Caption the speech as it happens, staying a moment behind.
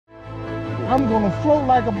I'm gonna float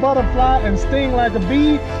like a butterfly and sting like a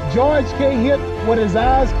bee. George can't hit what his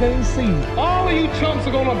eyes can't see. All of you chumps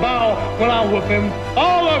are gonna bow when I whip him.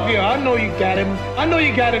 All of you. I know you got him. I know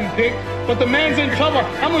you got him picked. But the man's in trouble.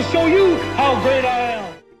 I'm gonna show you how great I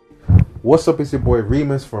am. What's up, it's your boy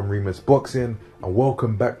Reemus from Reemus Boxing, and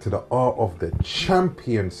welcome back to the Art of the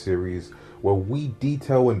Champion series, where we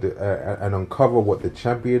detail and uncover what the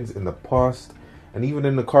champions in the past and even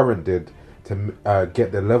in the current did to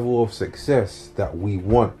get the level of success that we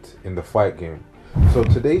want in the fight game. So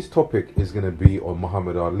today's topic is going to be on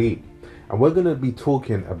Muhammad Ali, and we're going to be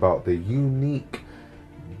talking about the uniqueness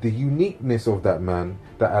of that man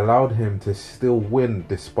that allowed him to still win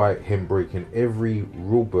despite him breaking every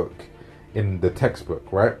rule book in the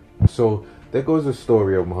textbook, right? So there goes the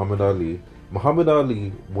story of Muhammad Ali. Muhammad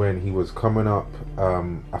Ali, when he was coming up,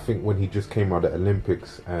 I think when he just came out of the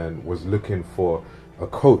Olympics and was looking for a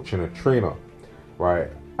coach and a trainer, right?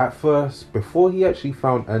 At first, before he actually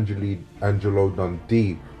found Angelo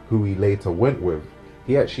Dundee, who he later went with,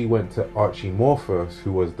 he actually went to Archie Moore first,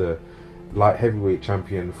 who was the light heavyweight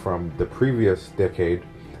champion from the previous decade,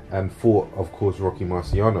 and fought, of course, Rocky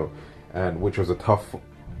Marciano, and which was a tough,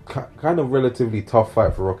 kind of relatively tough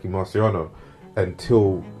fight for Rocky Marciano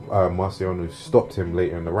until Marciano stopped him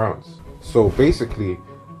later in the rounds. So basically,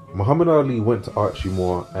 Muhammad Ali went to Archie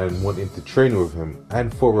Moore and wanted to train with him,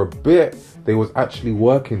 and for a bit they was actually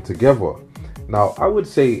working together. Now I would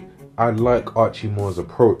say I like Archie Moore's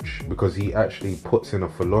approach because he actually puts in a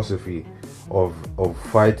philosophy of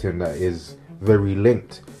fighting that is very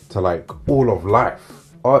linked to like all of life.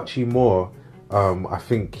 Archie Moore, I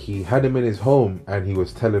think he had him in his home and he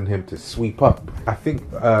was telling him to sweep up. I think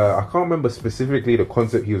I can't remember specifically the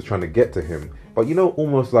concept he was trying to get to him, but you know,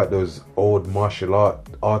 almost like those old martial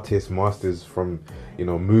artist masters from, you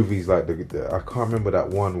know, movies like the I can't remember that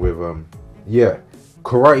one with yeah,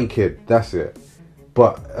 Karate Kid, that's it.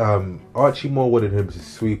 But Archie Moore wanted him to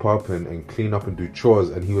sweep up and clean up and do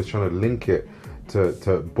chores, and he was trying to link it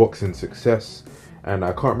to boxing success. And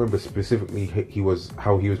I can't remember specifically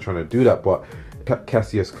how he was trying to do that, but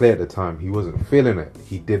Cassius Clay at the time, he wasn't feeling it.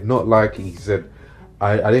 He did not like it. He said,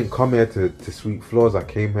 I didn't come here to sweep floors, I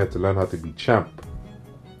came here to learn how to be champ,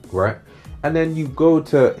 right? And then you go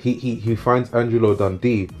to, he finds Angelo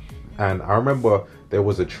Dundee, and I remember there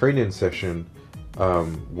was a training session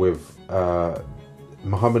with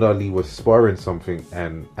Muhammad Ali was sparring something,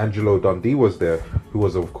 and Angelo Dundee was there, who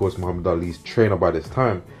was of course Muhammad Ali's trainer by this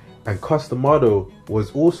time, and Customado was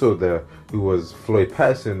also there, who was Floyd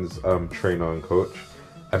Patterson's trainer and coach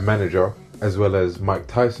and manager, as well as Mike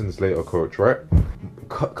Tyson's later coach, right?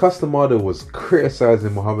 Customado was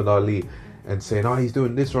criticizing Muhammad Ali and saying, oh, he's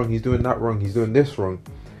doing this wrong, he's doing that wrong, he's doing this wrong.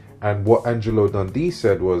 And what Angelo Dundee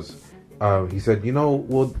said was, he said, you know,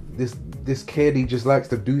 well, this kid, he just likes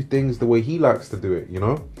to do things the way he likes to do it, you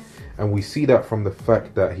know? And we see that from the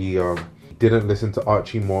fact that he didn't listen to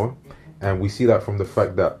Archie Moore, and we see that from the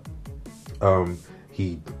fact that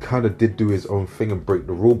he kind of did do his own thing and break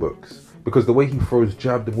the rule books, because the way he throws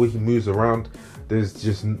jab, the way he moves around, there's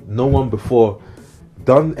just no one before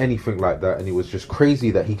done anything like that, and it was just crazy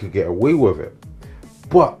that he could get away with it.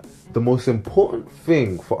 But the most important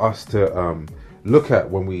thing for us to look at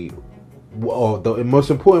when we, or the most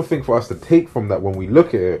important thing for us to take from that when we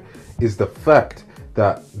look at it, is the fact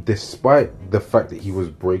that despite the fact that he was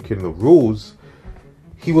breaking the rules,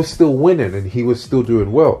 he was still winning and he was still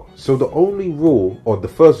doing well. So the only rule, or the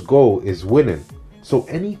first goal, is winning. So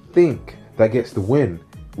anything that gets the win,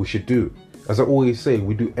 we should do. As I always say,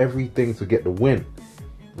 we do everything to get the win,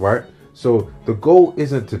 right? So the goal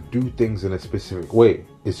isn't to do things in a specific way.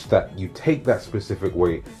 It's that you take that specific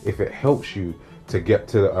way if it helps you to get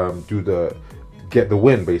to get the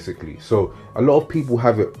win, basically. So a lot of people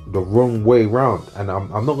have it the wrong way round, and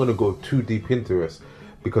I'm not going to go too deep into this,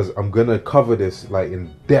 because I'm going to cover this like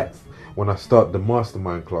in depth when I start the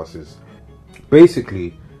mastermind classes.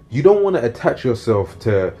 Basically, you don't want to attach yourself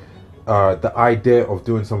to the idea of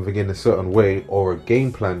doing something in a certain way or a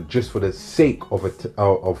game plan just for the sake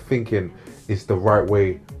of thinking it's the right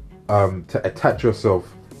way to attach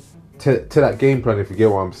yourself to that game plan, if you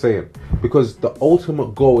get what I'm saying. Because the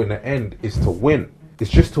ultimate goal in the end is to win. It's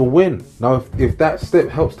just to win. Now, if that step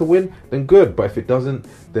helps to win, then good. But if it doesn't,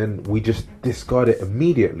 then we just discard it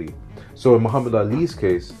immediately. So in Muhammad Ali's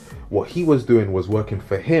case, what he was doing was working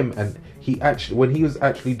for him, and when he was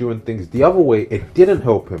actually doing things the other way, it didn't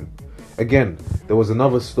help him. Again, there was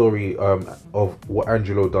another story of what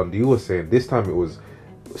Angelo Dundee was saying. This time it was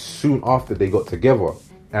soon after they got together,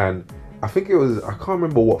 and I think it was, I can't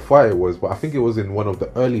remember what fight it was, but I think it was in one of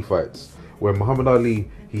the early fights where Muhammad Ali,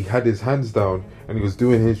 he had his hands down and he was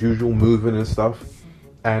doing his usual moving and stuff,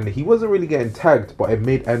 and he wasn't really getting tagged, but it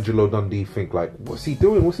made Angelo Dundee think like, what's he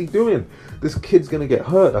doing? What's he doing? This kid's gonna get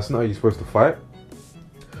hurt. That's not how you're supposed to fight.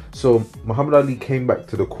 So Muhammad Ali came back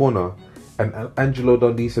to the corner, and Angelo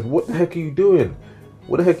Dundee said, what the heck are you doing?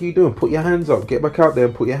 What the heck are you doing? Put your hands up. Get back out there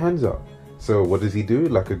and put your hands up. So what does he do?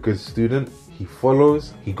 Like a good student, he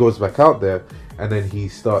follows, he goes back out there, and then he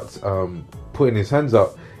starts putting his hands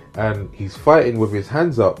up, and he's fighting with his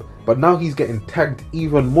hands up, but now he's getting tagged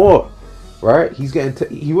even more, right?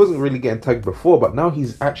 He wasn't really getting tagged before, but now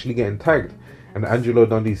he's actually getting tagged. And Angelo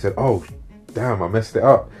Dundee said, oh damn, I messed it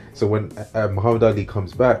up. So when Muhammad Ali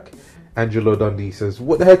comes back, Angelo Dundee says,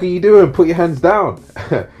 what the heck are you doing? Put your hands down.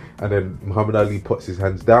 And then Muhammad Ali puts his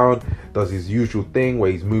hands down, does his usual thing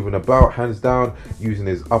where he's moving about, hands down, using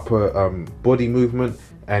his upper body movement.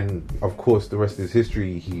 And of course, the rest is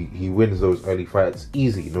history. He wins those early fights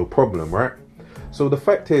easy, no problem, right? So the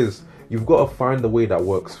fact is, you've got to find the way that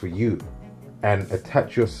works for you and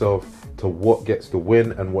attach yourself to what gets the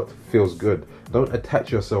win and what feels good. Don't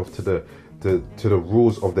attach yourself to the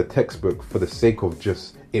rules of the textbook for the sake of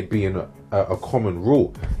just it being a common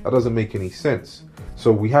rule. That doesn't make any sense.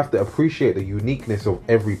 So we have to appreciate the uniqueness of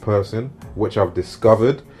every person, which I've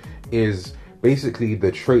discovered is basically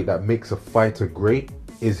the trait that makes a fighter great,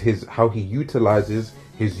 is how he utilizes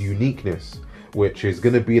his uniqueness, which is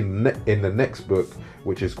going to be in the next book,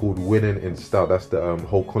 which is called Winning in Style. That's the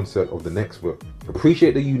whole concept of the next book.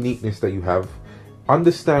 Appreciate the uniqueness that you have.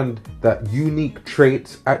 Understand that unique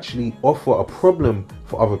traits actually offer a problem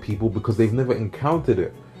for other people because they've never encountered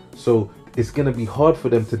it. So it's going to be hard for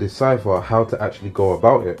them to decipher how to actually go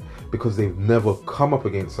about it because they've never come up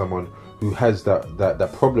against someone who has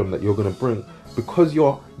that problem that you're going to bring, because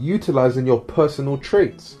you're utilizing your personal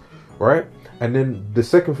traits, right? And then the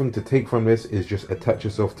second thing to take from this is just attach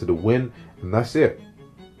yourself to the win, and that's it.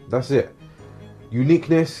 That's it.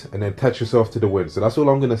 Uniqueness, and then attach yourself to the win. So that's all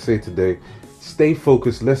I'm going to say today. Stay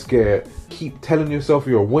focused. Let's get it. Keep telling yourself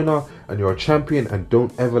you're a winner and you're a champion, and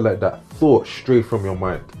don't ever let that thought stray from your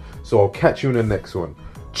mind. So I'll catch you in the next one.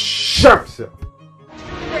 Champs! Can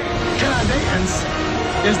I dance?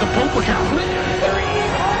 Is the Pope a Catholic?